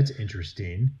like, ooh, that's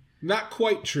interesting. Not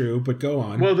quite true, but go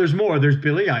on. Well, there's more. There's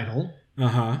Billy Idol.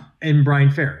 And Brian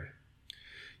Ferry.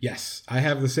 Yes, I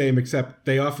have the same, except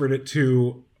they offered it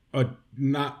to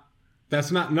none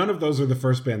of those are the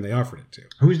first band they offered it to.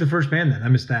 Who's the first band then? I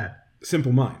missed that.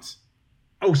 Simple Minds.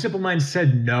 Oh, Simple Minds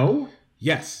said no?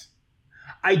 Yes.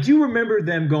 I do remember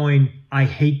them going, I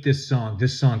hate this song.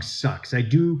 This song sucks. I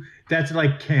do. That's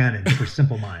like canon for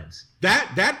Simple Minds.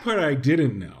 That part I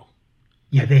didn't know.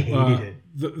 Yeah, they hated it.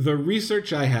 The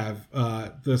research I have,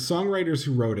 the songwriters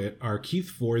who wrote it are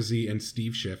Keith Forsey and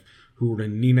Steve Schiff, who were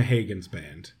in Nina Hagen's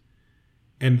band.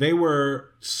 And they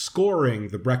were scoring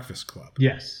The Breakfast Club.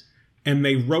 Yes. And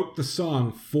they wrote the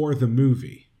song for the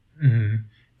movie.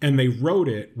 And they wrote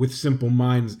it with Simple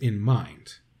Minds in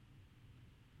mind.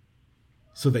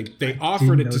 So they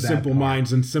offered it to Simple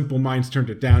Minds, and Simple Minds turned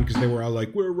it down because they were all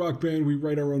like, we're a rock band, we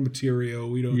write our own material,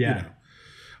 we don't,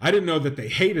 I didn't know that they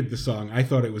hated the song. I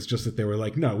thought it was just that they were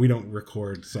like, no, we don't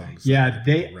record songs. Yeah,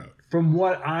 they wrote. From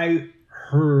what I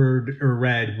heard or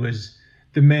read was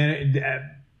the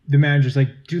manager's like,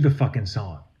 do the fucking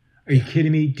song. Are you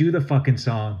kidding me? Do the fucking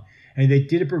song. And they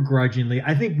did it begrudgingly.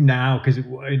 I think now, because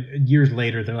years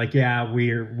later, they're like, yeah,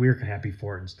 we're happy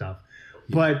for it and stuff.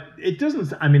 Yeah. But it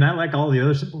doesn't, I mean, I like all the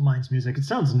other Simple Minds music. It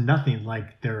sounds nothing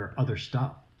like their other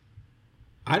stuff.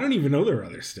 I don't even know their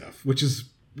other stuff, which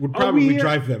would probably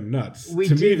drive them nuts.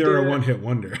 To me, they're a one-hit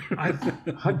wonder.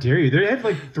 How dare you? They have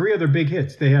like 3 other big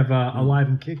hits. They have Alive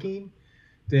and Kicking.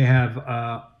 They have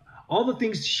All the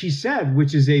Things She Said,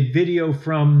 which is a video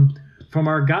from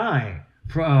our guy.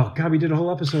 Oh, God, we did a whole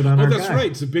episode on our guy. Oh, that's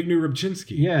right. It's a Big New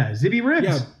Rybczynski. Yeah, Zibby Ribs.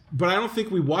 Yeah, but I don't think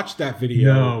we watched that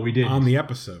video. No, we didn't. On the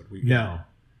episode. No.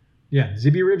 Yeah,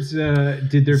 Zibby Ribs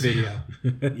did their video.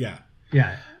 Yeah.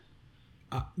 Yeah.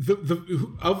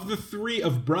 Of the 3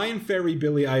 of Brian Ferry,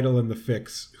 Billy Idol, and The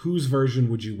Fix, whose version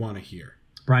would you want to hear?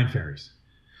 Brian Ferry's.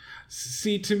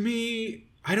 See, to me,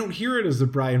 I don't hear it as a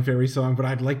Brian Ferry song, but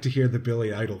I'd like to hear the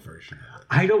Billy Idol version.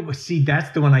 I don't see. That's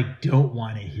the one I don't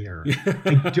want to hear.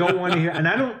 I don't want to hear, and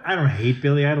I don't hate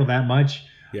Billy Idol that much.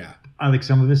 Yeah, I like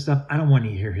some of his stuff. I don't want to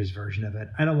hear his version of it.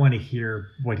 I don't want to hear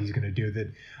what he's going to do.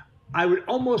 That I would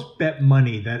almost bet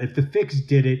money that if The Fix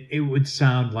did it, it would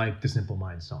sound like the Simple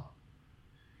Minds song.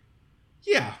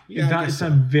 Yeah, it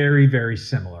sounds very, very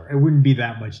similar. It wouldn't be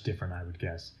that much different, I would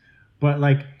guess. But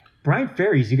like Brian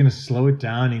Ferry, is he going to slow it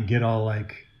down and get all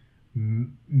like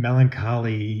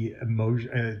melancholy,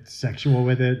 sexual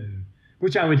with it,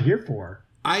 which I would hear for?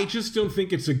 I just don't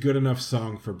think it's a good enough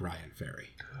song for Brian Ferry.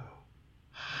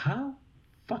 How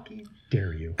fucking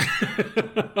dare you?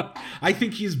 I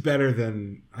think he's better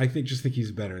than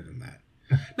he's better than that.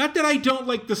 Not that I don't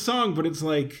like the song, but it's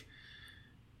like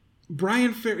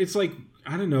Brian Ferry. It's like,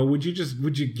 I don't know. Would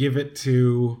you give it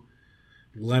to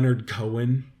Leonard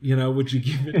Cohen? You know, would you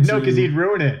give it? No, because he'd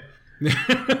ruin it.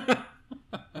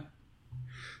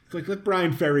 Like, let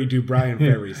Brian Ferry do Brian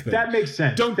Ferry's thing. That makes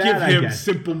sense. Don't give him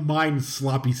Simple Minds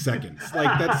sloppy seconds.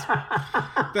 Like,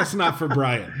 that's not for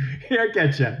Brian. Yeah, I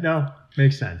get you. No,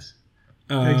 makes sense.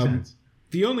 Makes sense.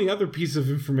 The only other piece of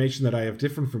information that I have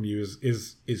different from you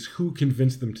is who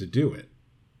convinced them to do it.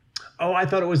 Oh, I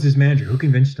thought it was his manager. Who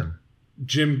convinced him?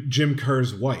 Jim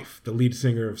Kerr's wife, the lead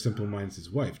singer of Simple Minds'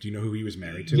 wife. Do you know who he was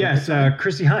married to? Yes,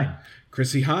 Chrissie Hynde.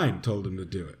 Chrissie Hynde told him to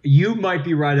do it. You might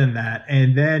be right on that.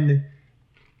 And then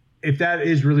if that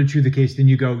is really true the case, then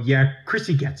you go, yeah,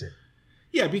 Chrissie gets it.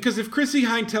 Yeah, because if Chrissie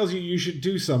Hynde tells you should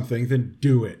do something, then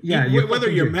do it. Yeah,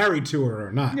 whether you're married to her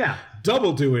or not. Yeah.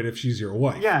 Double do it if she's your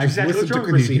wife. Yeah, Just exactly. listen to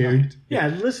Chrissie Hynde. Yeah,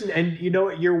 listen. And you know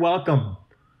what? You're welcome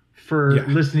for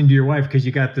listening to your wife because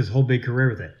you got this whole big career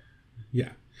with it. Yeah.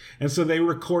 And so they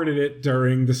recorded it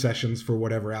during the sessions for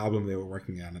whatever album they were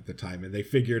working on at the time. And they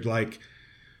figured, like,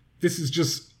 this is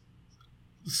just...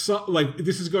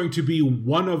 this is going to be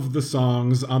one of the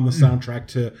songs on the soundtrack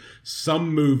to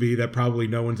some movie that probably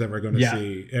no one's ever going to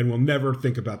see, and we'll never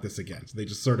think about this again. So they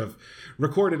just sort of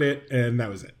recorded it, and that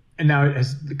was it. And now it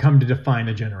has come to define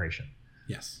a generation.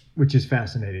 Yes. Which is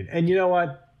fascinating. And you know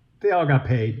what? They all got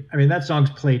paid. I mean, that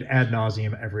song's played ad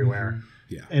nauseum everywhere. Mm-hmm.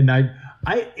 Yeah. And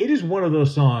it is one of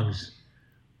those songs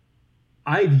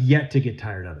I've yet to get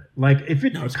tired of it. Like, if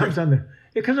it comes on there.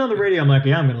 It comes on the radio, I'm like,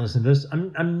 yeah, I'm going to listen to this.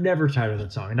 I'm never tired of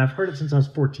that song. And I've heard it since I was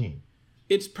 14.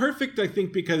 It's perfect, I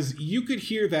think, because you could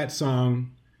hear that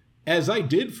song, as I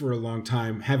did for a long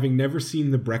time, having never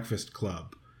seen The Breakfast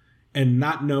Club and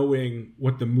not knowing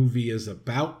what the movie is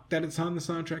about that it's on the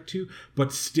soundtrack to,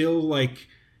 but still, like,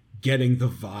 getting the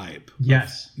vibe.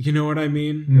 Yes. You know what I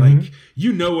mean? Mm-hmm. Like,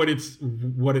 you know what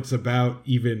it's about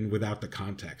even without the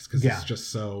context, because it's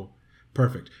just so...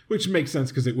 perfect, which makes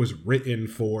sense because it was written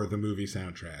for the movie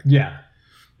soundtrack. Yeah,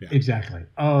 exactly.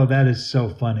 Oh, that is so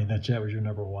funny that was your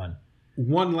number one.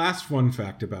 One last fun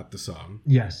fact about the song,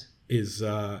 is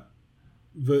the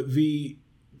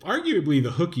arguably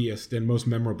the hookiest and most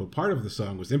memorable part of the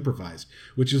song was improvised,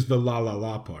 which is the la la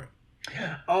la part.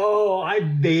 Oh, I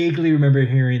vaguely remember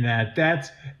hearing that.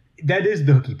 That is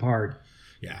the hooky part.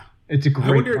 Yeah, it's a great.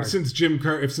 I wonder since Jim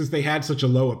Kerr, since they had such a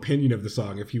low opinion of the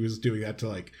song, if he was doing that to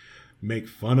like make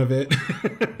fun of it.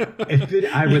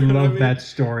 I would love that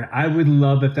story. I would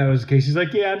love if that was the case. He's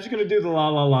like, yeah, I'm just going to do the la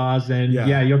la la's and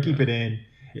you'll keep it in.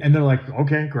 Yeah. And they're like,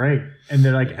 okay, great. And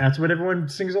they're like, that's what everyone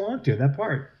sings along to, that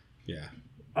part. Yeah.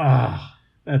 Ah,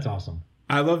 that's awesome.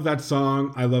 I love that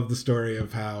song. I love the story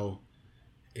of how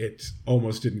it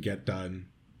almost didn't get done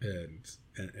and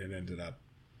ended up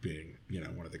being,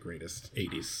 one of the greatest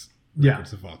 80s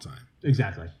records of all time.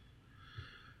 Exactly.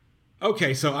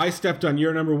 Okay, so I stepped on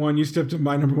your number one. You stepped on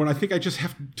my number one. I think I just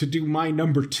have to do my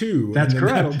number two. That's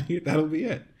correct. That'll be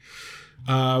it.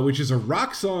 Which is a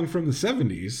rock song from the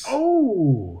 70s.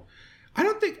 Oh.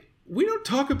 We don't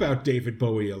talk about David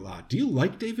Bowie a lot. Do you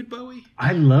like David Bowie?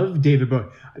 I love David Bowie.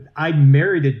 I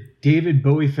married a David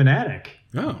Bowie fanatic.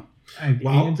 Oh.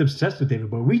 Ian's obsessed with David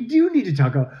Bowie. We do need to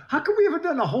talk about... How come we haven't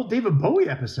done a whole David Bowie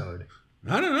episode?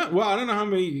 I don't know. Well, I don't know how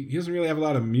many... He doesn't really have a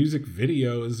lot of music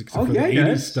videos except for the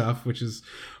 80s stuff, which is...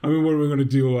 I mean, what are we going to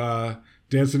do?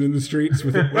 Dancing in the Streets?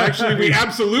 With it? Well, actually, we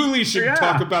absolutely should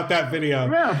talk about that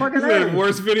video. Yeah, fucking Isn't that the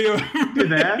worst video ever? Do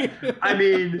that. I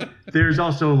mean, there's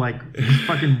also, like, this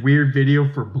fucking weird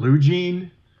video for Blue Jean.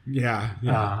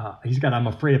 Yeah. He's got I'm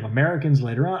Afraid of Americans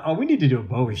later on. Oh, we need to do a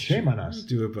Bowie. Shame on us.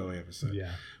 Do a Bowie episode.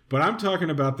 Yeah. But I'm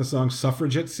talking about the song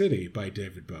Suffragette City by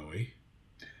David Bowie.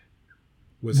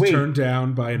 Was turned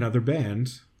down by another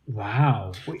band.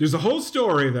 Wow. There's a whole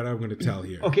story that I'm going to tell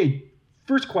here. Okay,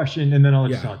 first question, and then I'll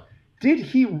let you tell it.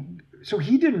 So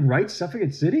he didn't write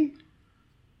Suffragette City?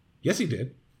 Yes, he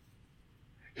did.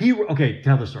 Okay,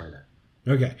 tell the story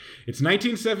then. Okay, it's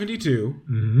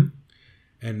 1972,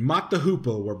 and Mott the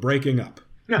Hoople were breaking up.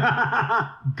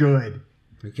 Good.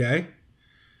 Okay.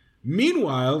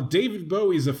 Meanwhile, David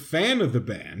Bowie's a fan of the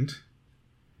band,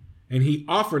 and he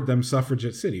offered them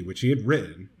Suffragette City, which he had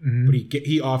written, but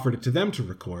he offered it to them to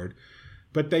record.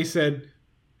 But they said,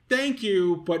 thank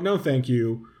you, but no thank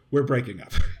you. We're breaking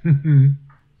up.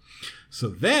 So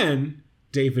then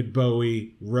David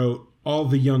Bowie wrote All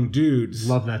the Young Dudes.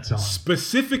 Love that song.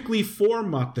 Specifically for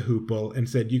Mott the Hoople, and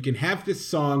said, you can have this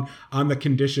song on the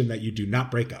condition that you do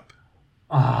not break up.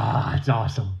 Ah, it's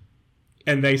awesome.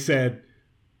 And they said,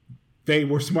 they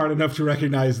were smart enough to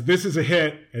recognize this is a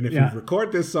hit, and if we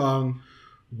record this song,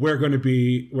 we're going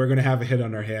to have a hit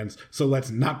on our hands. So let's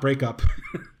not break up.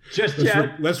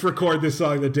 Let's record this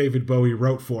song that David Bowie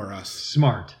wrote for us.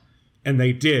 Smart. And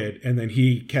they did, and then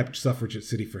he kept Suffragette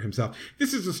City for himself.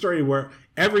 This is a story where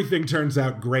everything turns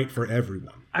out great for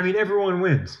everyone. I mean, everyone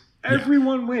wins.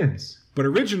 Everyone wins. But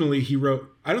originally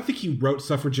I don't think he wrote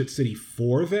Suffragette City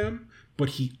for them, but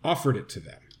he offered it to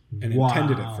them and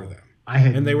intended it for them.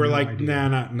 And they were like,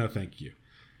 no, thank you.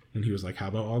 And he was like, how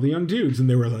about All the Young Dudes? And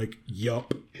they were like,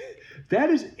 yup. That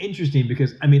is interesting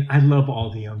because, I mean, I love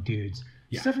All the Young Dudes.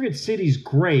 Yeah. Suffragette City's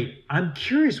great. I'm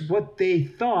curious what they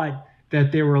thought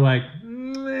that they were like,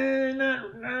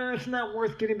 it's not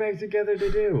worth getting back together to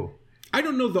do. I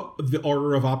don't know the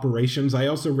order of operations. I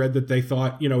also read that they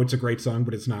thought, it's a great song,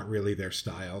 but it's not really their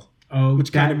style. Oh,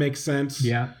 which kind of makes sense.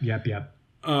 Yeah, yep.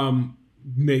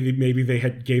 Maybe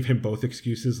they gave him both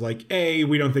excuses, like A,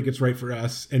 we don't think it's right for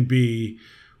us, and B,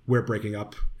 we're breaking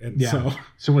up. And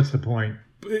so what's the point?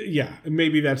 Yeah,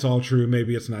 maybe that's all true.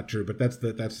 Maybe it's not true, but that's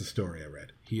the story I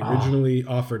read. He originally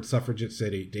offered Suffragette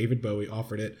City. David Bowie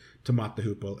offered it to Mott the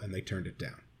Hoople, and they turned it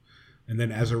down. And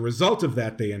then as a result of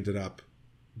that, they ended up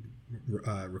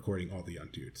recording All the Young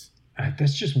Dudes.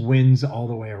 That's just wins all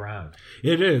the way around.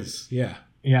 It is, yeah.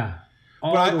 Yeah,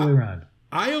 all the way around.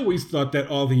 I always thought that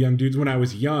All the Young Dudes, when I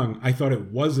was young, I thought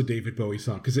it was a David Bowie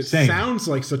song because it sounds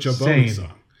like such a Bowie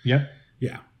song. Yep.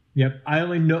 Yeah. Yep. I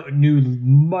only knew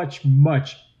much,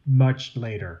 much, much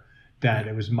later that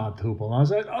it was Mott the Hoople. And I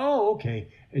was like, oh, okay.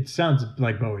 It sounds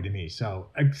like Bowie to me. So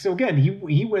again,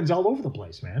 he wins all over the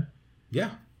place, man.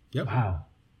 Yeah. Yep. Wow.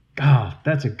 God,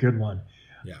 that's a good one.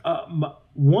 Yeah.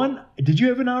 Did you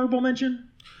have an honorable mention?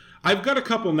 I've got a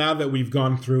couple now that we've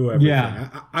gone through everything.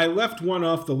 Yeah. I left one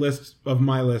off the list of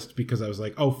my list because I was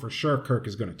like, oh, for sure Kirk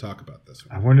is going to talk about this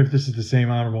one. I wonder if this is the same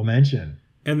honorable mention.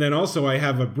 And then also I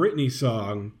have a Britney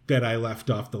song that I left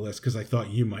off the list because I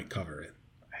thought you might cover it.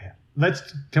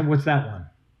 Let's tell what's that one?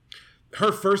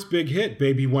 Her first big hit,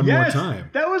 Baby One More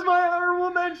Time. That was my honorable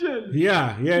mention.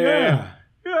 Yeah.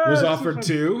 Was offered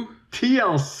to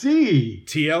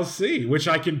TLC, which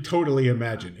I can totally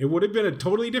imagine. It would have been a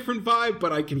totally different vibe,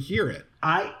 but I can hear it.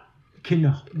 I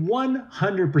can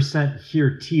 100%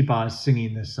 hear T-Boz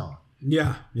singing this song.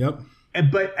 Yeah, yep.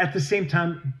 But at the same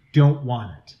time, don't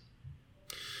want it.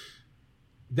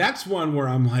 That's one where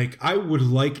I'm like, I would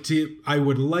like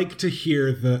to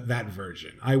hear that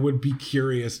version. I would be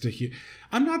curious to hear.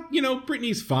 I'm not,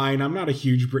 Britney's fine. I'm not a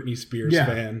huge Britney Spears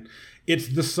fan. It's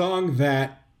the song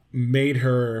that made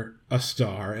her a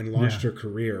star and launched her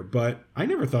career, but I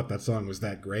never thought that song was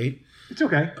that great. It's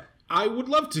okay. I would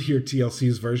love to hear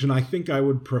TLC's version. I think I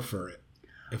would prefer it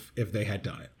if they had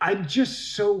done it.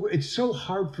 It's so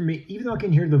hard for me, even though I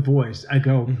can hear the voice, I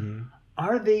go,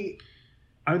 are they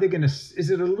going to, is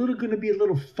it going to be a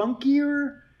little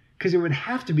funkier? Because it would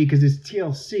have to be because it's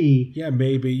TLC. Yeah,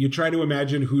 maybe. You try to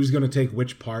imagine who's going to take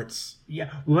which parts.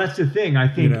 Yeah, well, that's the thing. I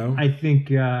think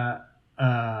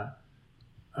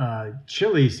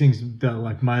Chili sings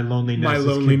My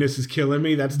Loneliness is Killing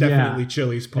Me. That's definitely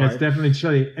Chili's part. That's definitely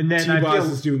Chili. And then T-Boz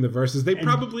is doing the verses. They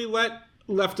probably let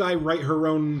Left Eye write her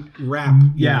own rap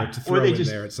to throw in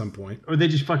there at some point. Or they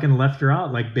just fucking left her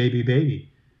out like Baby Baby.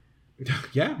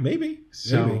 Yeah, maybe.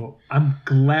 So I'm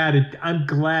glad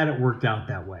it worked out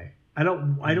that way. I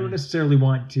don't necessarily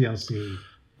want TLC.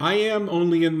 I am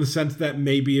only in the sense that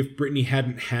maybe if Britney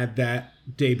hadn't had that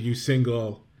debut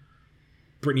single,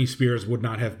 Britney Spears would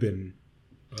not have been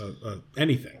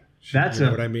anything. You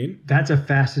know what I mean? That's a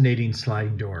fascinating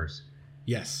sliding doors.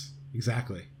 Yes,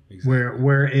 exactly.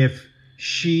 Where if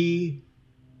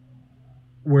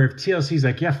TLC's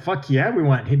like, yeah, fuck yeah, we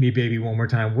want Hit Me Baby One More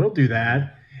Time, we'll do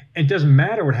that. It doesn't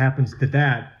matter what happens to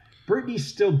that. Britney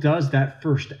still does that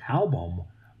first album,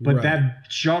 but that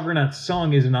Juggernaut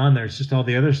song isn't on there. It's just all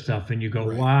the other stuff. And you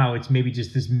go, wow, it's maybe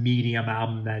just this medium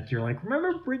album that you're like,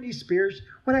 remember Britney Spears?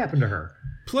 What happened to her?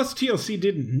 Plus, TLC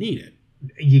didn't need it.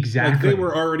 Exactly. They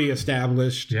were already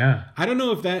established. Yeah. I don't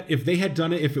know if they had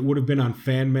done it, if it would have been on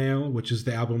Fan Mail, which is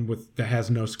the album that has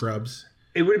no scrubs.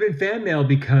 It would have been Fan Mail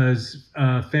because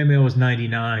Fan Mail was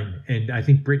 99, and I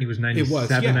think Britney was 97, It was,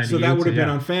 yeah. 98. So that would have been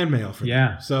on Fan Mail for them.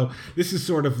 Yeah. So this is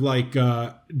sort of like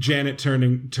Janet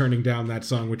turning down that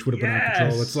song, which would have been on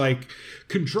Control. It's like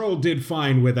Control did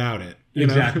fine without it. You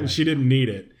know? She didn't need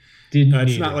it.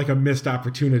 It's not like a missed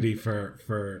opportunity for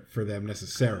them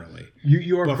necessarily.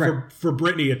 You're but correct. For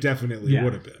Britney, it definitely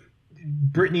would have been.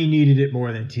 Britney needed it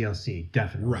more than TLC,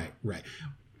 definitely. Right.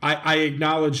 I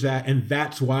acknowledge that, and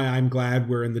that's why I'm glad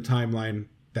we're in the timeline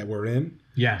that we're in.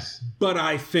 Yes. But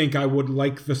I think I would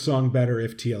like the song better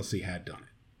if TLC had done it.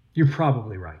 You're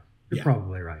probably right. You're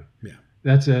probably right. Yeah.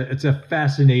 It's a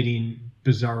fascinating,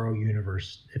 bizarro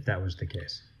universe if that was the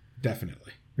case.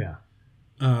 Definitely. Yeah.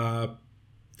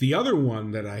 The other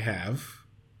one that I have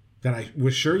that I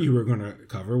was sure you were going to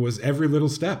cover was Every Little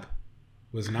Step.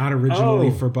 Was not originally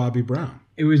for Bobby Brown.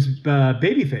 It was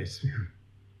Babyface.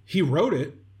 He wrote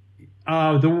it.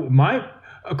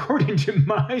 According to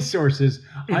my sources,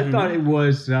 I thought it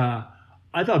was.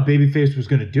 I thought Babyface was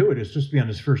going to do it. It's supposed to be on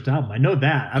his first album. I know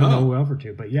that. I don't know who offered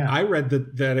to, but yeah. I read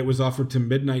that it was offered to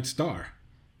Midnight Star.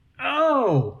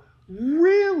 Oh,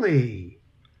 really?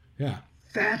 Yeah.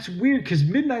 That's weird because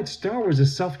Midnight Star was a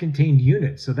self-contained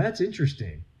unit, so that's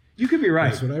interesting. You could be right.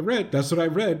 That's what I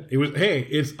read. It was, hey,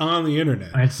 it's on the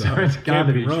internet. It's got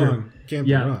to be true. Can't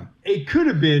be wrong. It could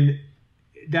have been,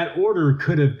 that order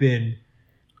could have been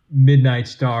Midnight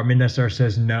Star. Midnight Star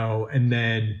says no, and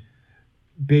then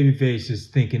Babyface is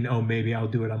thinking, oh, maybe I'll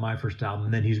do it on my first album,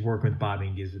 and then he's working with Bobby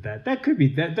and gives it that. That could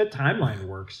be, that timeline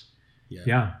works.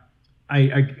 Yeah.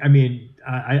 I mean,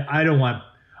 I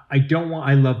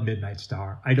love Midnight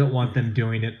Star. I don't want them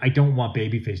doing it. I don't want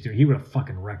Babyface doing it. He would have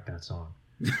fucking wrecked that song.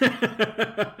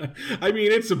 I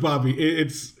mean, it's a Bobby.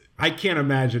 I can't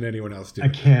imagine anyone else doing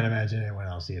it. I can't imagine anyone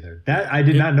else either. I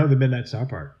did not know the Midnight Star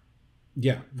part.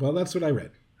 Yeah, well, that's what I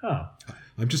read. Oh.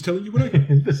 I'm just telling you what I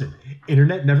read. Listen,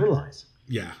 internet never lies.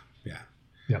 Yeah.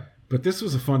 Yep. But this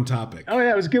was a fun topic. Oh,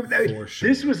 yeah, it was good. For sure.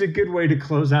 This was a good way to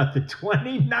close out the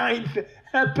 29th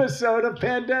episode of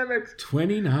Pandemics.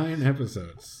 29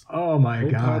 episodes. Oh, my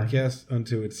God. Podcast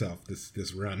unto itself,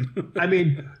 this run. I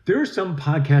mean, there are some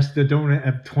podcasts that don't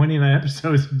have 29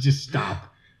 episodes and just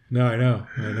stop. No, I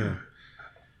know.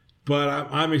 But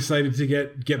I'm excited to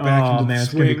get back into the swing.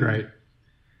 It's going to be great.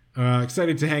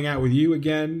 Excited to hang out with you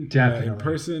again in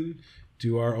person.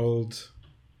 Do our old...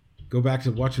 Go back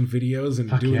to watching videos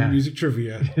and doing music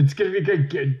trivia. It's gonna be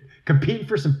good. Competing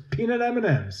for some peanut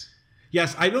M&Ms.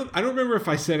 Yes, I don't remember if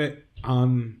I said it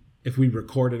if we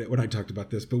recorded it when I talked about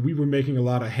this, but we were making a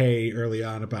lot of hay early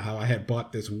on about how I had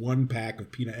bought this one pack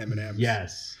of peanut M&Ms.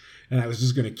 Yes. And I was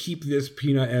just gonna keep this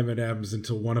peanut M&Ms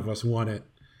until one of us won it.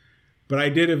 But I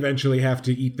did eventually have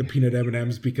to eat the peanut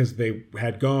M&Ms because they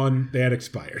had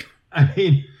expired. I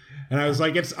mean, and I was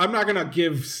like, I'm not gonna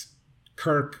give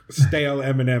Kirk stale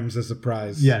M&Ms as a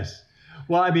prize. Yes.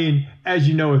 Well, I mean, as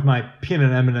you know, with my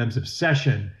peanut M&Ms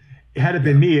obsession, had it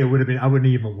been me, I wouldn't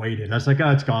even waited. I was like,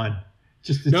 oh, it's gone.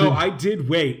 I did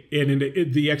wait, and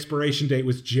the expiration date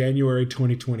was January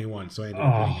 2021, so I ended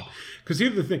up waiting. Because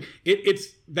here's the thing: it's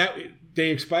that they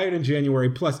expired in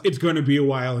January. Plus, it's going to be a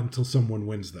while until someone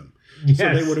wins them. Yes.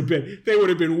 So they would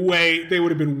have been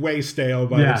way stale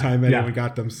by the time anyone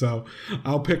got them. So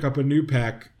I'll pick up a new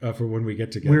pack for when we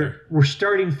get together. We're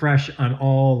starting fresh on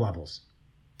all levels.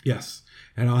 Yes,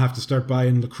 and I'll have to start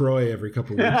buying LaCroix every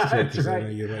couple of weeks. That's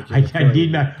right.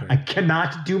 I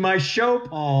cannot do my show,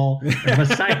 Paul,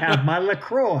 unless I have my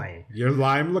LaCroix. Your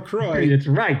lime LaCroix. That's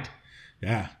right.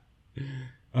 Yeah.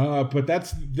 But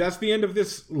that's the end of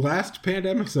this last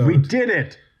Pandemic episode. We did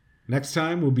it. Next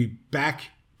time we'll be back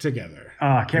together.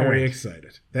 Can't wait. Very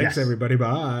excited. Thanks, everybody.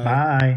 Bye. Bye.